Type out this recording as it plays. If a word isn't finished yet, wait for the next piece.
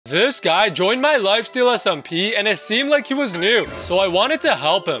This guy joined my lifesteal SMP and it seemed like he was new, so I wanted to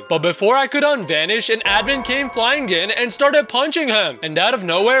help him. But before I could unvanish, an admin came flying in and started punching him. And out of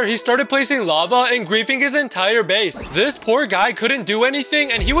nowhere, he started placing lava and griefing his entire base. This poor guy couldn't do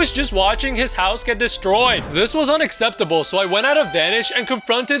anything and he was just watching his house get destroyed. This was unacceptable, so I went out of vanish and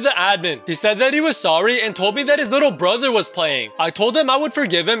confronted the admin. He said that he was sorry and told me that his little brother was playing. I told him I would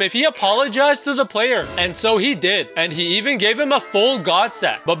forgive him if he apologized to the player, and so he did. And he even gave him a full god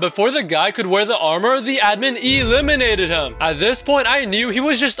set. But before the guy could wear the armor, the admin eliminated him. At this point, I knew he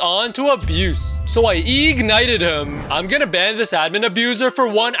was just on to abuse, so I ignited him. I'm gonna ban this admin abuser for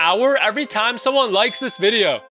 1 hour every time someone likes this video.